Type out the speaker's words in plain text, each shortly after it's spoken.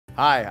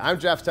Hi, I'm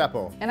Jeff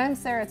Teppo. And I'm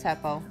Sarah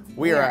Teppo.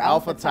 We are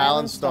Alpha Tile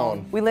and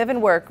Stone. We live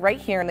and work right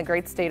here in the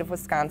great state of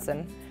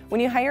Wisconsin. When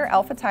you hire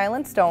Alpha Tile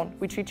and Stone,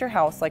 we treat your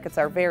house like it's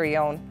our very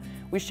own.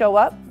 We show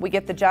up, we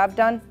get the job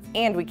done,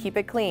 and we keep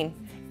it clean.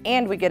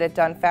 And we get it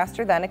done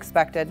faster than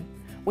expected.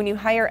 When you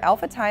hire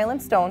Alpha Tile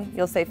and Stone,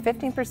 you'll save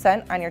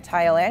 15% on your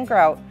tile and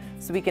grout,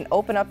 so we can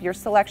open up your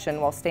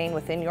selection while staying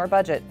within your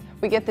budget.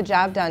 We get the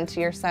job done to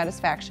your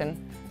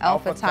satisfaction.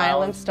 Alpha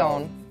Tile and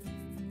Stone.